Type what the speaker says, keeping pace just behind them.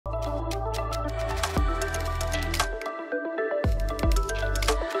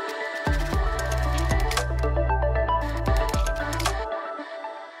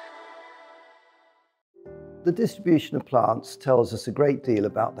The distribution of plants tells us a great deal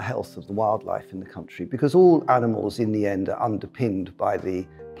about the health of the wildlife in the country, because all animals in the end are underpinned by the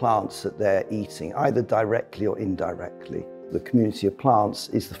plants that they're eating, either directly or indirectly. The community of plants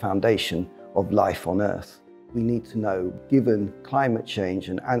is the foundation of life on Earth. We need to know, given climate change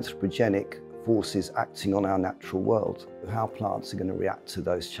and anthropogenic forces acting on our natural world, how plants are going to react to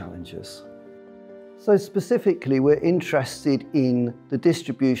those challenges. So specifically, we're interested in the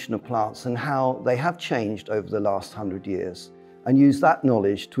distribution of plants and how they have changed over the last 100 years, and use that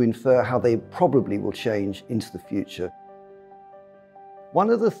knowledge to infer how they probably will change into the future.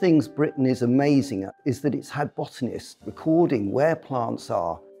 One of the things Britain is amazing at is that it's had botanists recording where plants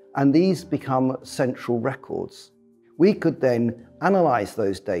are, and these become central records. We could then analyse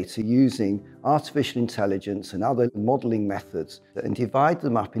those data using artificial intelligence and other modelling methods and divide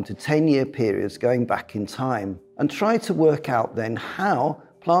them up into 10-year periods going back in time, and try to work out then how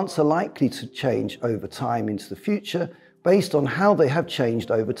plants are likely to change over time into the future based on how they have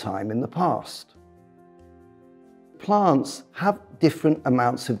changed over time in the past. Plants have different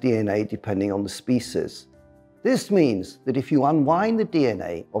amounts of DNA depending on the species. This means that if you unwind the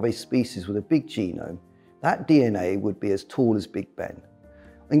DNA of a species with a big genome, that DNA would be as tall as Big Ben.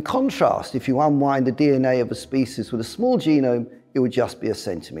 In contrast, if you unwind the DNA of a species with a small genome, it would just be a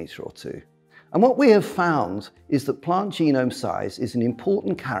centimetre or two. And what we have found is that plant genome size is an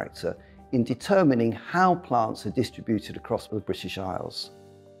important character in determining how plants are distributed across the British Isles.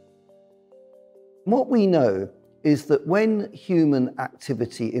 What we know is that when human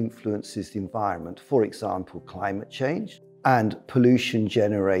activity influences the environment, for example, climate change and pollution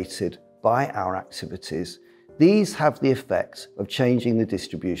generated by our activities, these have the effect of changing the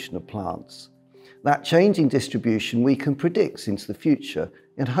distribution of plants. That changing distribution we can predict into the future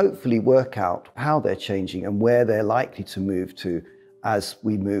and hopefully work out how they're changing and where they're likely to move to as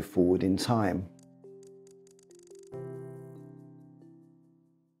we move forward in time.